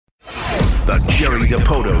The Jerry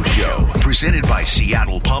Dipoto Show, presented by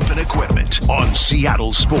Seattle Pump and Equipment on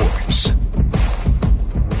Seattle Sports.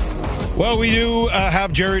 Well, we do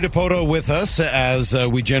have Jerry Dipoto with us, as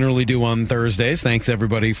we generally do on Thursdays. Thanks,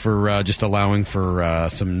 everybody, for just allowing for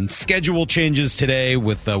some schedule changes today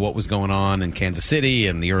with what was going on in Kansas City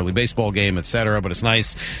and the early baseball game, etc. But it's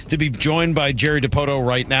nice to be joined by Jerry Dipoto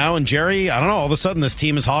right now. And, Jerry, I don't know, all of a sudden this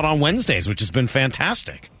team is hot on Wednesdays, which has been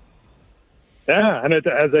fantastic. Yeah, and as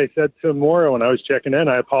I said to Maura when I was checking in,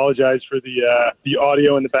 I apologize for the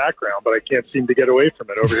audio in the background, but I can't seem to get away from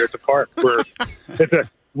it over here at the park.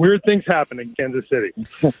 Weird things happen in Kansas City.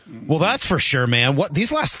 Well, that's for sure, man.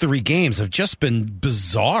 These last 3 games have just been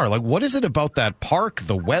bizarre. Like, what is it about that park,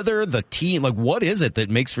 the weather, the team? Like, what is it that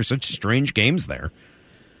makes for such strange games there?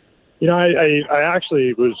 You know, I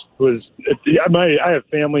actually I have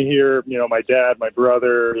family here. You know, my dad, my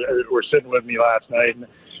brother were sitting with me last night, and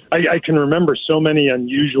I can remember so many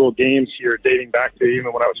unusual games here dating back to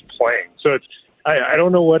even when I was playing. So I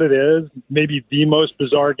don't know what it is. Maybe the most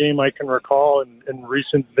bizarre game I can recall in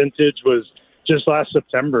recent vintage was just last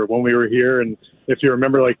September when we were here. And if you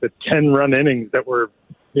remember, like the 10-run innings that were,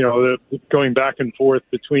 you know, going back and forth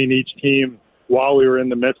between each team while we were in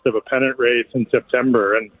the midst of a pennant race in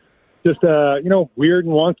September. And just, you know, weird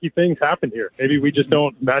and wonky things happen here. Maybe we just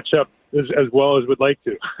don't match up as well as we'd like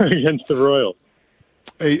to against the Royals.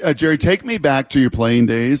 Hey, Jerry, take me back to your playing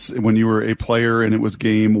days when you were a player and it was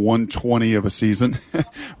game 120 of a season.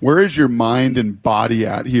 Where is your mind and body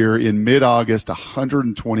at here in mid-August,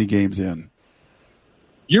 120 games in?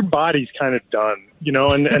 Your body's kind of done, you know,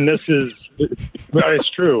 and this is it's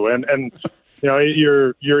true. And you know,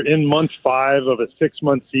 you're in month 5 of a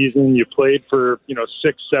 6-month season. You played for, you know,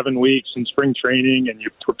 6-7 weeks in spring training, and you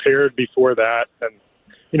prepared before that. And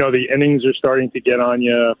you know, the innings are starting to get on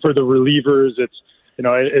you. For the relievers, it's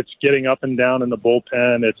getting up and down in the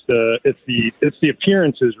bullpen. It's the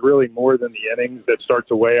appearances really more than the innings that start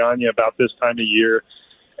to weigh on you about this time of year.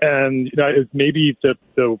 And you know, maybe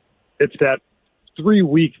it's that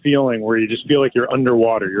 3-week feeling where you just feel like you're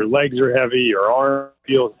underwater. Your legs are heavy, your arm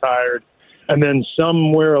feels tired, and then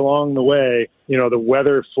somewhere along the way, you know, the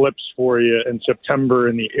weather flips for you in September,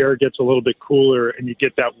 and the air gets a little bit cooler, and you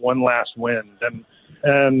get that one last wind,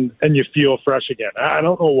 and you feel fresh again. I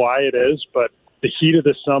don't know why it is, but the heat of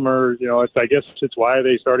the summer, you know, I guess it's why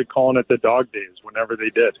they started calling it the dog days whenever they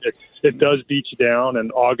did. It does beat you down,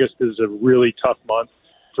 and August is a really tough month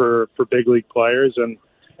for big league players.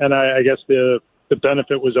 And I guess the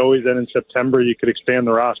benefit was always that in September you could expand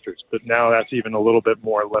the rosters, but now that's even a little bit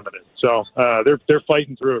more limited. So they're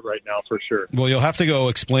fighting through it right now for sure. Well, you'll have to go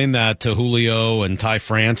explain that to Julio and Ty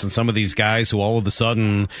France and some of these guys who all of a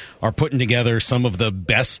sudden are putting together some of the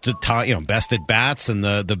best at bats and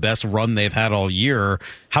the best run they've had all year.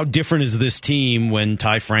 How different is this team when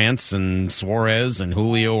Ty France and Suarez and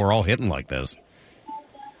Julio are all hitting like this?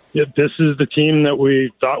 Yeah, this is the team that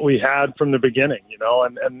we thought we had from the beginning, you know,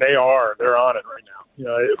 and they're on it right now. You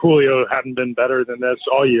know, Julio hadn't been better than this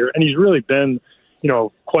all year, and he's really been, you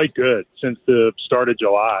know, quite good since the start of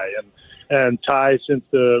July. And Ty,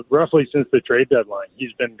 roughly since the trade deadline,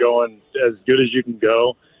 he's been going as good as you can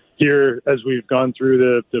go. Here, as we've gone through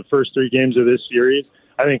the first 3 games of this series,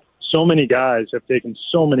 I think so many guys have taken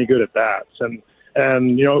so many good at bats,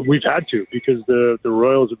 and you know, we've had to, because the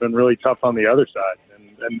Royals have been really tough on the other side.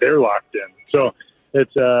 And they're locked in. So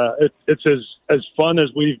it's as fun as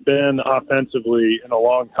we've been offensively in a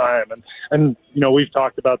long time. And you know, we've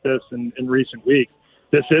talked about this in recent weeks.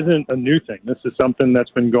 This isn't a new thing. This is something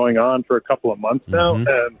that's been going on for a couple of months now. Mm-hmm.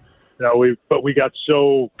 And you know, we got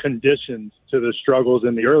so conditioned to the struggles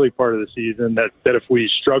in the early part of the season that if we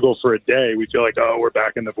struggle for a day, we feel like, oh, we're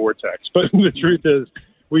back in the vortex. But the truth is,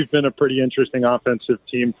 we've been a pretty interesting offensive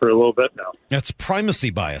team for a little bit now. That's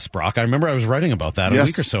primacy bias, Brock. I remember I was writing about that a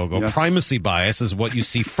week or so ago. Yes. Primacy bias is what you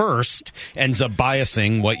see first ends up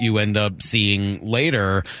biasing what you end up seeing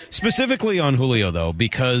later, specifically on Julio, though,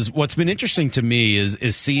 because what's been interesting to me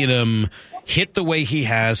is seeing him hit the way he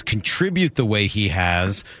has, contribute the way he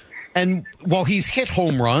has. And while he's hit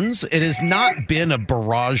home runs, it has not been a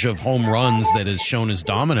barrage of home runs that has shown his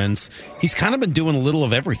dominance. He's kind of been doing a little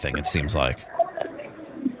of everything, it seems like.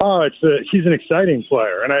 Oh, he's an exciting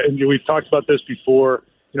player, and we've talked about this before.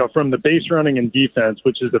 You know, from the base running and defense,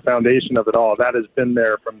 which is the foundation of it all, that has been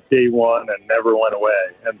there from day one and never went away.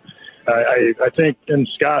 And I think, and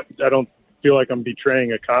Scott, I don't feel like I'm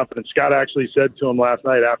betraying a confidence. Scott actually said to him last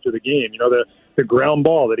night after the game, you know, the ground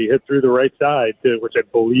ball that he hit through the right side, which I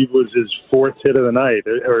believe was his 4th hit of the night,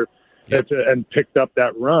 and picked up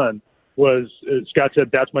that run, was Scott said,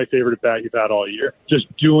 that's my favorite at bat you've had all year. Just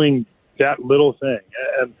doing that little thing,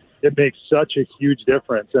 and it makes such a huge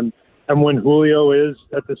difference. And And when Julio is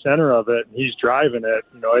at the center of it and he's driving it,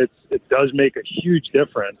 it does make a huge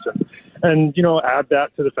difference. And add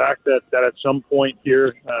that to the fact that at some point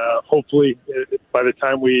here, hopefully by the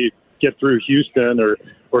time we get through Houston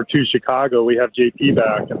or to Chicago, we have JP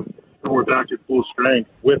back and we're back at full strength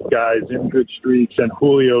with guys in good streaks and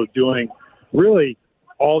Julio doing really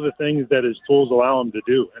all the things that his tools allow him to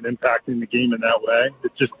do and impacting the game in that way.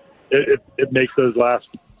 It makes those last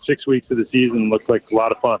 6 weeks of the season look like a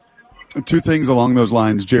lot of fun. Two things along those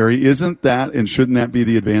lines, Jerry. Isn't that and shouldn't that be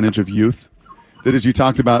the advantage of youth? That as you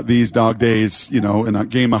talked about these dog days, in a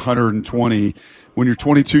game 120, when you're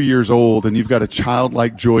 22 years old and you've got a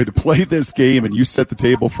childlike joy to play this game and you set the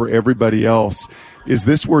table for everybody else, is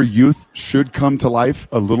this where youth should come to life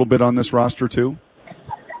a little bit on this roster too?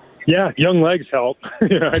 Yeah, young legs help.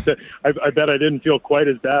 I bet I didn't feel quite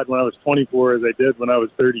as bad when I was 24 as I did when I was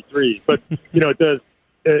 33. But, it does.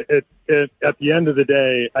 At the end of the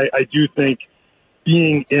day, I do think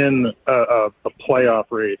being in a playoff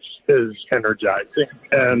race is energizing.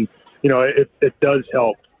 And, it does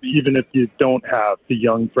help, even if you don't have the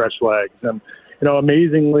young, fresh legs. And,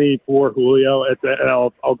 amazingly for Julio, and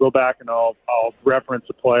I'll go back and I'll reference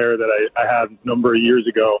a player that I had a number of years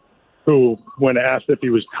ago who, when asked if he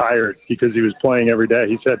was tired because he was playing every day,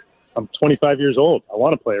 he said, I'm 25 years old. I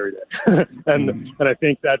want to play every day. and I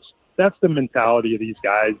think that's the mentality of these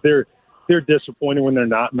guys. They're disappointed when they're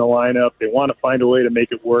not in the lineup. They want to find a way to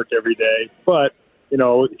make it work every day. But,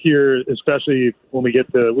 here, especially when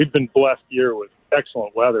we've been blessed here with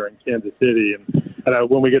excellent weather in Kansas City. And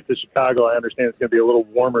when we get to Chicago, I understand it's going to be a little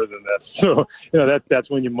warmer than this. So, that's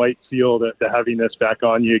when you might feel the heaviness back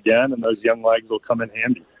on you again, and those young legs will come in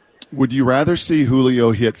handy. Would you rather see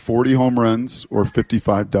Julio hit 40 home runs or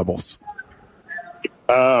 55 doubles?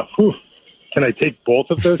 Can I take both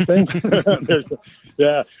of those things?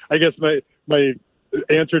 I guess my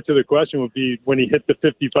answer to the question would be when he hit the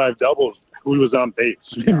 55 doubles, who was on base?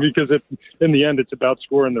 Yeah. Because in the end, it's about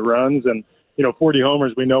scoring the runs. And, 40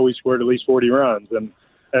 homers, we know we scored at least 40 runs. And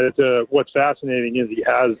what's fascinating is he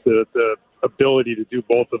has the ability to do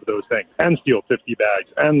both of those things and steal 50 bags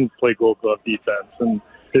and play Gold Glove defense. And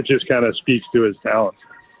it just kind of speaks to his talents.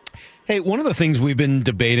 Hey, one of the things we've been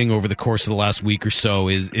debating over the course of the last week or so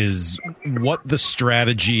is what the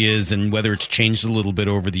strategy is and whether it's changed a little bit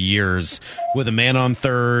over the years with a man on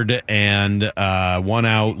third and one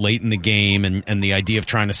out late in the game and the idea of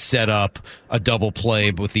trying to set up a double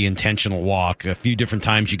play with the intentional walk. A few different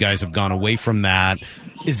times you guys have gone away from that.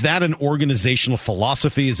 Is that an organizational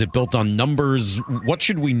philosophy? Is it built on numbers? What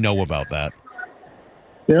should we know about that?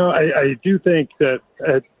 I do think that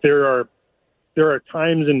there are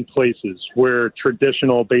times and places where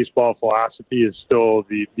traditional baseball philosophy is still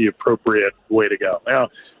the appropriate way to go. Now,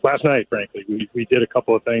 last night, frankly, we did a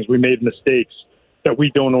couple of things. We made mistakes that we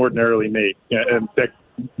don't ordinarily make, and that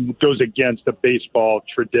goes against a baseball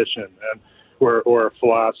tradition or a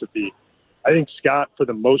philosophy. I think Scott, for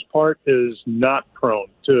the most part, is not prone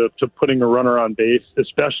to putting a runner on base,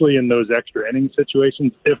 especially in those extra inning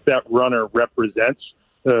situations, if that runner represents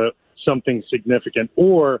something significant,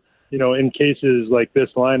 or in cases like this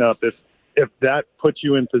lineup, if that puts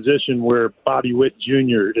you in position where Bobby Witt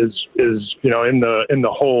Jr. is in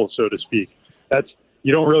the hole, so to speak,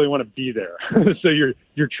 you don't really want to be there. So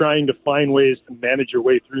you're trying to find ways to manage your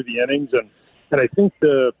way through the innings, and I think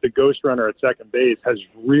the ghost runner at second base has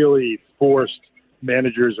really forced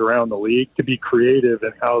managers around the league to be creative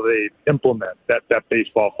in how they implement that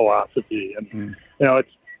baseball philosophy, and it's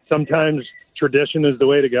sometimes tradition is the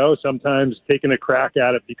way to go. Sometimes taking a crack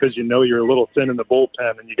at it because you're a little thin in the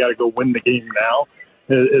bullpen and you got to go win the game now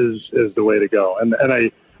is the way to go. And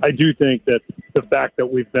I do think that the fact that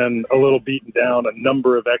we've been a little beaten down, a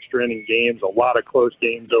number of extra inning games, a lot of close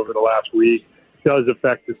games over the last week does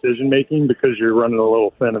affect decision making because you're running a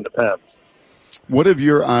little thin in the pen. What have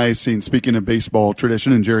your eyes seen, speaking of baseball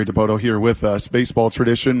tradition, and Jerry Dipoto here with us, baseball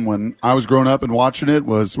tradition when I was growing up and watching it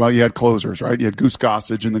was, you had closers, right? You had Goose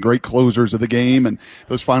Gossage and the great closers of the game, and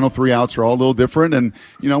those final three outs are all a little different. And,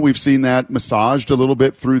 we've seen that massaged a little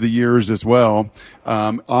bit through the years as well.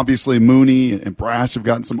 Obviously, Mooney and Brash have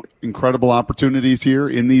gotten some incredible opportunities here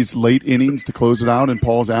in these late innings to close it out in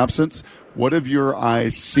Paul's absence. What have your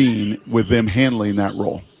eyes seen with them handling that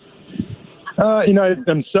role?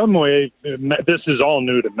 In some way, this is all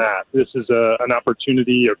new to Matt. This is an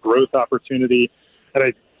opportunity, a growth opportunity.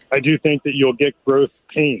 And I do think that you'll get growth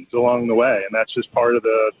pains along the way, and that's just part of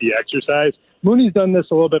the exercise. Mooney's done this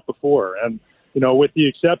a little bit before. And, with the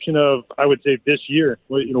exception of, I would say this year,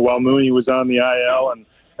 while Mooney was on the IL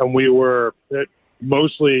and we were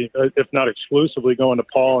mostly, if not exclusively, going to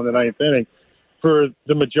Paul in the ninth inning, for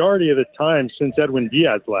the majority of the time since Edwin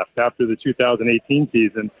Diaz left after the 2018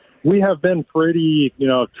 season, we have been pretty,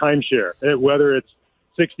 timeshare, whether it's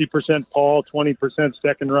 60% Paul, 20%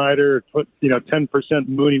 second rider, 10%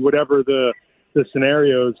 Mooney, whatever the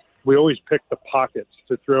scenarios, we always pick the pockets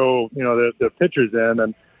to throw, the pitchers in.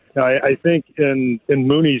 And I think in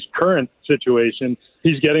Mooney's current situation,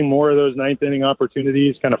 he's getting more of those ninth inning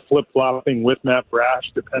opportunities, kind of flip-flopping with Matt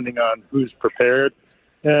Brash, depending on who's prepared.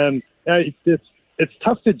 And it's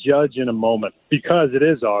tough to judge in a moment because it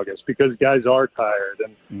is August, because guys are tired.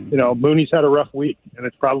 And, Mooney's had a rough week, and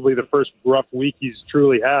it's probably the first rough week he's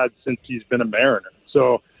truly had since he's been a Mariner.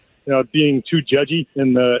 So, being too judgy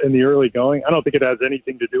in the early going, I don't think it has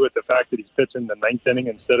anything to do with the fact that he's pitching the ninth inning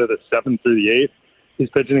instead of the seventh or the eighth. He's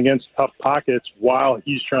pitching against tough pockets while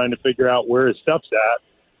he's trying to figure out where his stuff's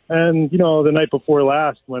at. And, the night before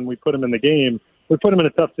last, when we put him in the game, we put him in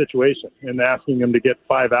a tough situation and asking him to get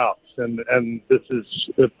 5 outs. And this is,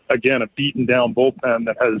 again, a beaten down bullpen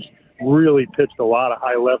that has really pitched a lot of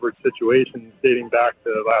high leverage situations dating back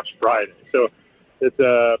to last Friday. So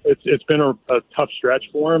it's been a tough stretch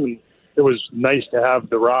for him. And it was nice to have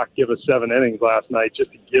The Rock give us 7 innings last night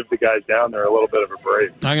just to give the guys down there a little bit of a break.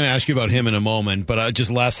 I'm going to ask you about him in a moment, but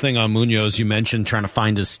just last thing on Munoz, you mentioned trying to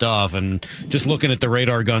find his stuff, and just looking at the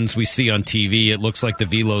radar guns we see on TV, it looks like the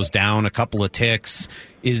velo's down a couple of ticks.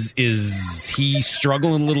 Is he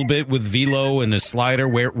struggling a little bit with velo and his slider?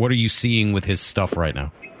 What are you seeing with his stuff right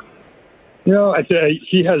now? I'd say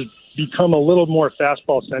he has become a little more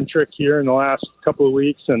fastball-centric here in the last couple of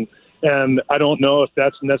weeks, and I don't know if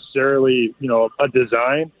that's necessarily, a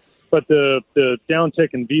design, but the downtick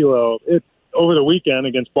in velo, over the weekend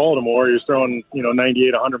against Baltimore, he was throwing,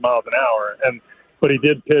 98, 100 miles an hour. But he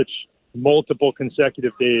did pitch multiple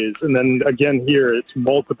consecutive days. And then again here, it's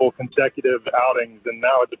multiple consecutive outings, and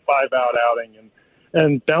now it's a 5-out outing.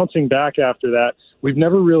 And bouncing back after that, we've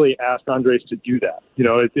never really asked Andres to do that.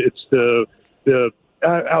 It's the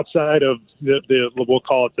outside of we'll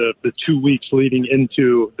call it the 2 weeks leading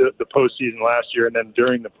into the postseason last year and then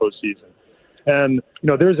during the postseason. And,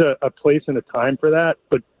 there's a place and a time for that,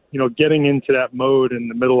 but, getting into that mode in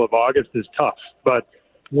the middle of August is tough. But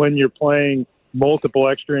when you're playing multiple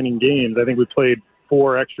extra inning games, I think we played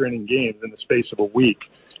 4 extra inning games in the space of a week.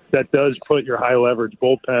 That does put your high leverage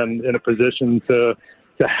bullpen in a position to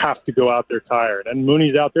have to go out there tired. And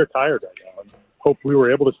Mooney's out there tired right now. Hopefully we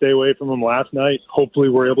were able to stay away from him last night. Hopefully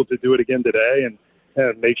we're able to do it again today and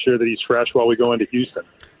make sure that he's fresh while we go into Houston.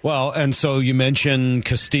 Well, and so you mentioned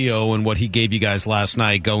Castillo and what he gave you guys last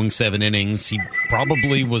night, going 7 innings. He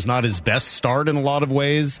probably was not his best start in a lot of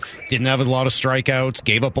ways, didn't have a lot of strikeouts,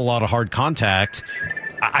 gave up a lot of hard contact.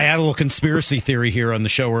 I had a little conspiracy theory here on the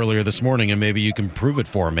show earlier this morning, and maybe you can prove it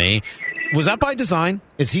for me. Was that by design?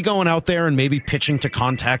 Is he going out there and maybe pitching to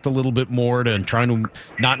contact a little bit more and trying to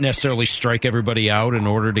not necessarily strike everybody out in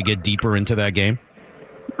order to get deeper into that game?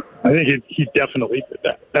 I think he definitely did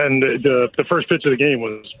that. And the first pitch of the game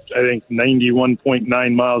was, I think,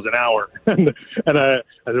 91.9 miles an hour. and I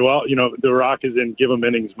said, well, The Rock is in give him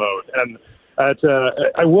innings mode. And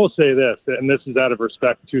I will say this, and this is out of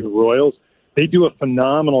respect to the Royals. They do a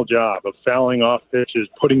phenomenal job of fouling off pitches,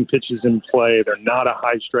 putting pitches in play. They're not a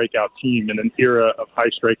high strikeout team in an era of high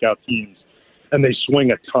strikeout teams. And they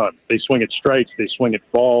swing a ton. They swing at strikes, they swing at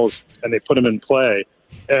balls, and they put them in play.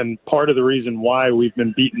 And part of the reason why we've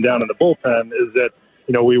been beaten down in the bullpen is that,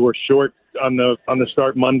 we were short on the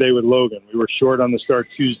start Monday with Logan. We were short on the start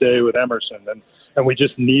Tuesday with Emerson. And we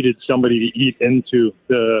just needed somebody to eat into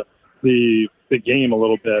the game a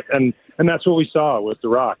little bit. And that's what we saw with The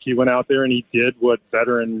Rock. He went out there and he did what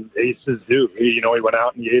veteran aces do. He went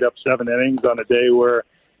out and he ate up 7 innings on a day where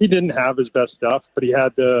he didn't have his best stuff, but he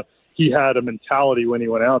had a mentality when he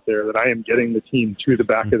went out there that I am getting the team to the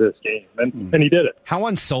back of this game. And he did it. How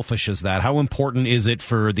unselfish is that? How important is it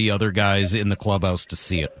for the other guys in the clubhouse to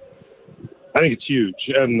see it? I think it's huge.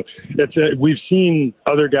 And we've seen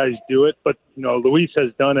other guys do it, but, Luis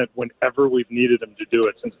has done it whenever we've needed him to do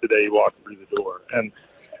it since the day he walked through the door. And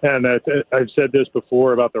I've said this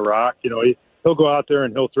before about The Rock. He'll go out there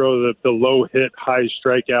and he'll throw the low hit, high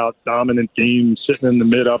strikeout, dominant game sitting in the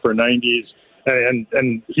mid upper 90s.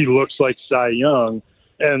 And he looks like Cy Young,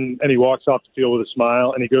 and he walks off the field with a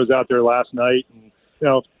smile, and he goes out there last night and,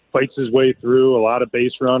 fights his way through a lot of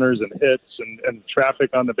base runners and hits and traffic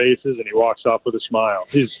on the bases, and he walks off with a smile.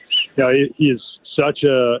 He is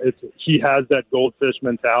he has that goldfish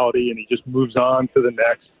mentality, and he just moves on to the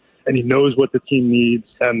next, and he knows what the team needs,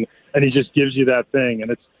 and he just gives you that thing.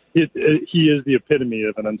 And he is the epitome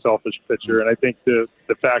of an unselfish pitcher, and I think the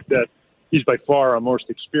fact that he's by far our most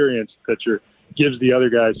experienced pitcher gives the other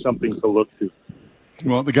guys something to look to.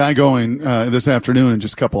 Well, the guy going this afternoon in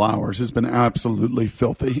just a couple hours has been absolutely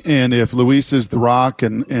filthy. And if Luis is The Rock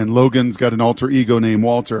and Logan's got an alter ego named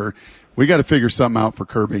Walter, we got to figure something out for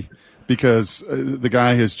Kirby, because the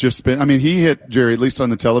guy has just been – I mean, he hit, Jerry, at least on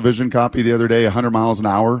the television copy the other day, 100 miles an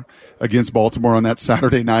hour against Baltimore on that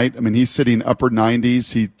Saturday night. I mean, he's sitting upper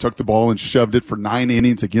 90s. He took the ball and shoved it for 9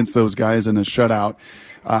 innings against those guys in a shutout.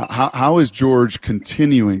 How is George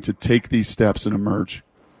continuing to take these steps and emerge?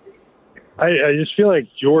 I just feel like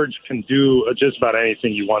George can do just about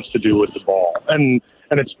anything he wants to do with the ball, and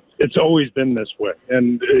it's always been this way.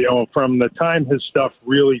 And from the time his stuff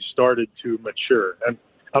really started to mature, and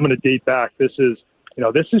I'm going to date back. This is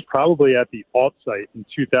probably at the alt site in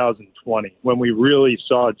 2020 when we really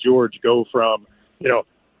saw George go from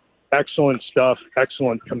excellent stuff,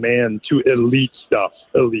 excellent command to elite stuff,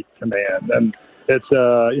 elite command, and it's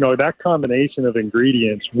that combination of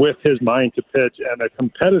ingredients with his mind to pitch and a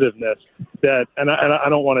competitiveness that, and I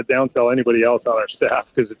don't want to downsell anybody else on our staff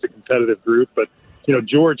because it's a competitive group, but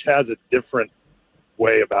George has a different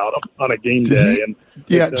way about him on a game day.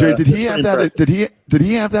 Jerry, did he have that? Did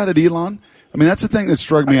he have that at Elon? I mean, that's the thing that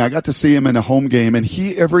struck me. I got to see him in a home game, and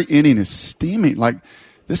every inning is steaming. Like,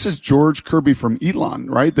 this is George Kirby from Elon,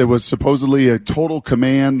 right? That was supposedly a total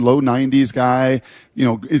command, low 90s guy.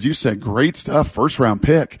 As you said, great stuff, first round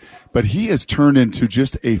pick. But he has turned into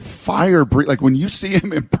just a fire breather. Like, when you see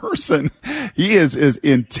him in person, he is as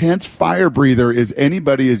intense fire breather as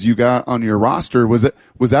anybody as you got on your roster. Was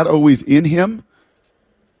that always in him?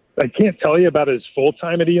 I can't tell you about his full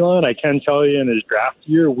time at Elon. I can tell you in his draft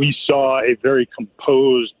year, we saw a very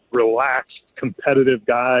composed, relaxed, competitive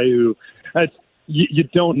guy who you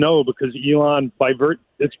don't know, because Elon,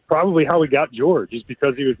 it's probably how we got George, is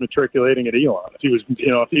because he was matriculating at Elon. If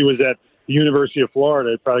he was at the University of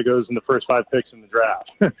Florida, it probably goes in the first 5 picks in the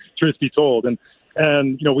draft, truth be told.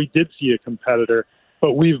 And we did see a competitor,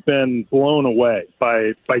 but we've been blown away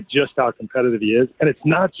by just how competitive he is. And it's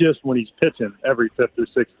not just when he's pitching every fifth or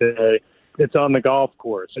sixth day. It's on the golf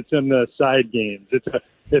course. It's in the side games. It's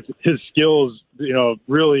his skills,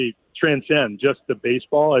 really transcend just the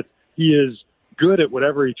baseball. He is good at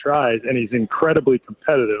whatever he tries, and he's incredibly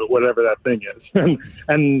competitive at whatever that thing is.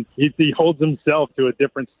 and he holds himself to a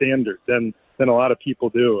different standard than a lot of people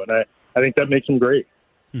do. And I think that makes him great.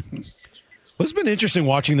 Well, it's been interesting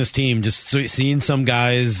watching this team, just seeing some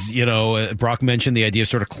guys, Brock mentioned the idea of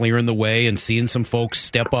sort of clearing the way and seeing some folks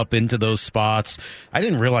step up into those spots. I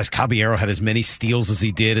didn't realize Caballero had as many steals as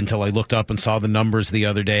he did until I looked up and saw the numbers the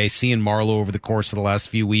other day. Seeing Marlowe over the course of the last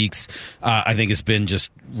few weeks, I think has been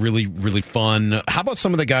just really, really fun. How about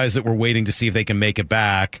some of the guys that we're waiting to see if they can make it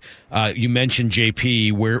back? You mentioned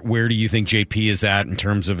JP. Where do you think JP is at in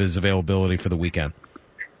terms of his availability for the weekend?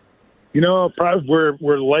 Probably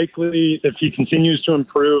we're likely, if he continues to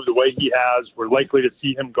improve the way he has, we're likely to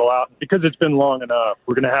see him go out, because it's been long enough.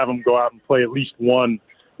 We're going to have him go out and play at least one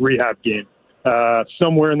rehab game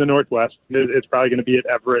somewhere in the Northwest. It's probably going to be at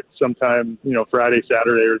Everett sometime, Friday,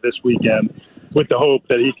 Saturday, or this weekend, with the hope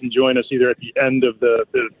that he can join us either at the end of the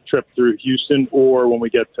trip through Houston or when we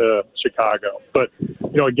get to Chicago. But,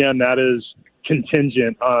 again, that is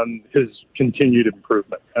contingent on his continued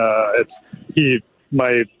improvement.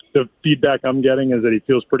 The feedback I'm getting is that he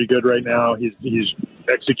feels pretty good right now. He's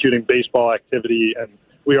executing baseball activity, and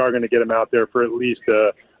we are going to get him out there for at least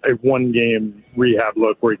a one-game rehab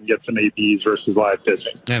look where he can get some ABs versus live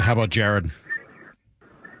pitching. And how about Jared?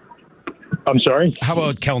 I'm sorry? How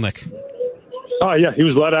about Kelnick? Oh, yeah, he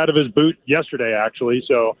was let out of his boot yesterday, actually,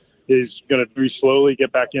 so he's going to slowly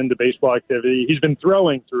get back into baseball activity. He's been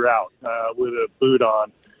throwing throughout with a boot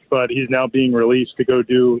on, but he's now being released to go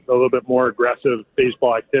do a little bit more aggressive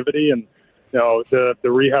baseball activity. And, the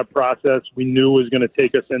rehab process we knew was going to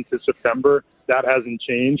take us into September. That hasn't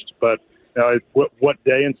changed, but what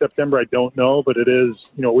day in September, I don't know, but it is,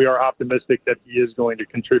 we are optimistic that he is going to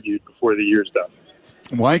contribute before the year's done.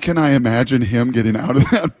 Why can I imagine him getting out of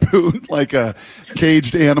that boot like a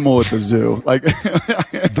caged animal at the zoo? Like,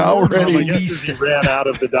 already he ran out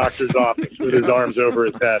of the doctor's office with his arms over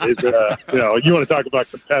his head. It's, you want to talk about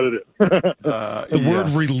competitive. The word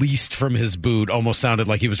 "released" from his boot almost sounded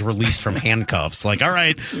like he was released from handcuffs. Like, all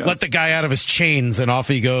right, let the guy out of his chains, and off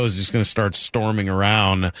he goes. He's going to start storming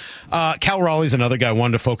around. Cal Raleigh's another guy I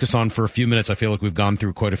wanted to focus on for a few minutes. I feel like we've gone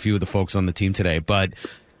through quite a few of the folks on the team today, but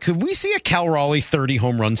could we see a Cal Raleigh 30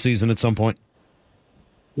 home run season at some point?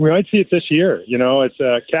 We might see it this year.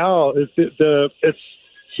 It's Cal.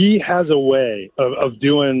 He has a way of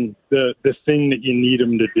doing the thing that you need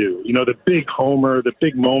him to do. The big homer, the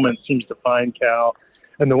big moment seems to find Cal.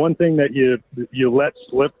 And the one thing that you let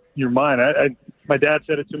slip your mind. My dad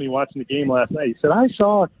said it to me watching the game last night. He said, I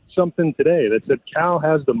saw something today that said Cal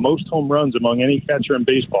has the most home runs among any catcher in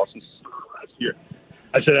baseball since last year.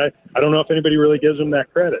 I said, I don't know if anybody really gives him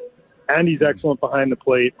that credit. And he's excellent behind the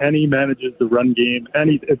plate, and he manages the run game,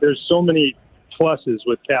 and there's so many pluses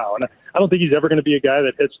with Cal. And I don't think he's ever going to be a guy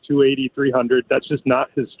that hits 280, 300. That's just not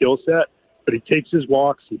his skill set. But he takes his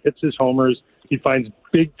walks, he hits his homers, he finds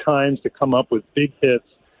big times to come up with big hits.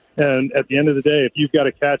 And at the end of the day, if you've got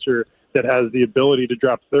a catcher that has the ability to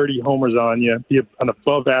drop 30 homers on you, be an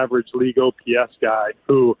above-average league OPS guy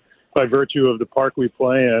who, by virtue of the park we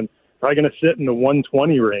play in, probably going to sit in the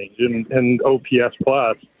 120 range and OPS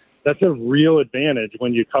plus. That's a real advantage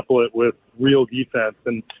when you couple it with real defense.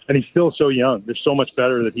 And he's still so young. There's so much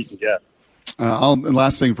better that he can get.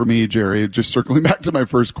 Last thing for me, Jerry, just circling back to my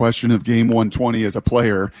first question of game 120 as a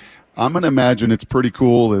player, I'm going to imagine it's pretty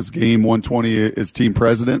cool as game 120 as team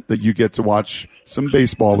president that you get to watch some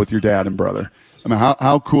baseball with your dad and brother. I mean,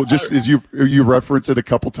 how cool, just as you referenced it a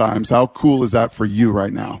couple times, how cool is that for you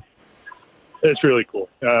right now? It's really cool.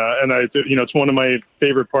 And it's one of my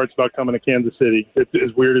favorite parts about coming to Kansas City. It's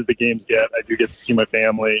as weird as the games get. I do get to see my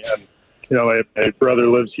family, and my brother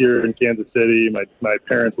lives here in Kansas City. My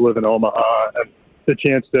parents live in Omaha, and the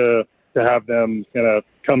chance to have them kind of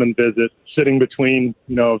come and visit, sitting between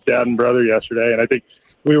dad and brother yesterday. And I think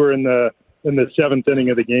we were in the seventh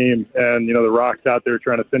inning of the game, and the Rock's out there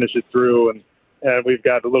trying to finish it through, and we've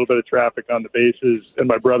got a little bit of traffic on the bases, and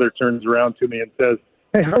my brother turns around to me and says,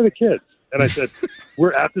 "Hey, how are the kids?" And I said,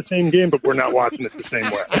 we're at the same game, but we're not watching it the same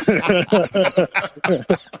way.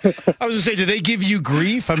 I was going to say, do they give you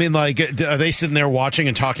grief? I mean, are they sitting there watching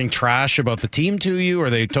and talking trash about the team to you? Are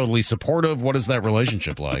they totally supportive? What is that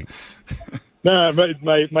relationship like? No,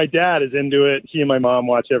 my dad is into it. He and my mom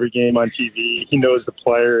watch every game on TV. He knows the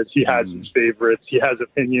players. He has his favorites. He has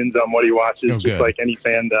opinions on what he watches, just like any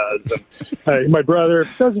fan does. And my brother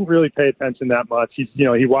doesn't really pay attention that much. He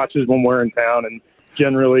watches when we're in town, and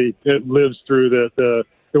generally it lives through the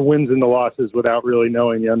wins and the losses without really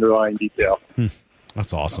knowing the underlying detail.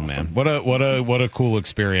 That's awesome, man. What a cool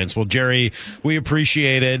experience. Well, Jerry, we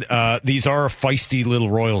appreciate it. These are a feisty little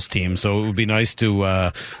Royals team, so it would be nice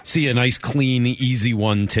to see a nice, clean, easy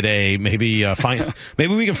one today. Maybe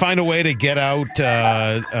we can find a way to get out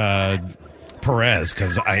Perez,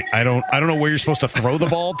 because I don't know where you're supposed to throw the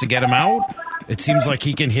ball to get him out. It seems like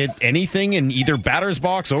he can hit anything in either batter's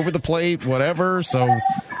box, over the plate, whatever. So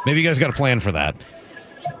maybe you guys got a plan for that.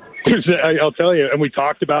 I'll tell you, and we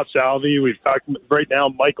talked about Salvi. We've talked right now.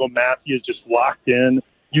 Michael Matthew is just locked in.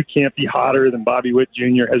 You can't be hotter than Bobby Witt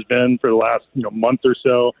Jr. has been for the last month or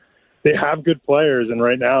so. They have good players, and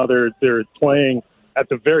right now they're playing at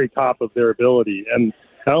the very top of their ability. And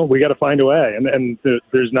we got to find a way. And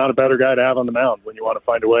there's not a better guy to have on the mound when you want to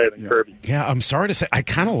find a way than Kirby. Yeah, I'm sorry to say, I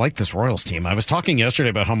kind of like this Royals team. I was talking yesterday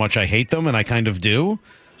about how much I hate them, and I kind of do.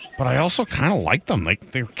 But I also kind of like them. I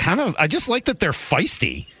just like that they're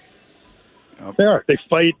feisty. They are. They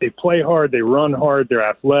fight. They play hard. They run hard. They're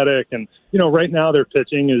athletic. And, right now their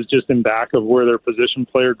pitching is just in back of where their position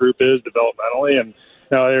player group is developmentally. And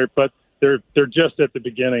they're just at the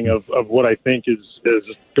beginning of what I think is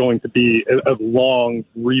going to be a long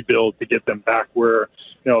rebuild to get them back where,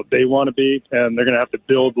 they want to be. And they're going to have to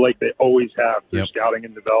build like they always have through scouting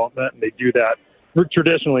and development. And they do that.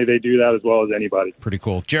 Traditionally, they do that as well as anybody. Pretty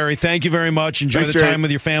cool. Jerry, thank you very much. Enjoy the time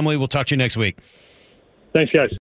with your family. We'll talk to you next week. Thanks, guys.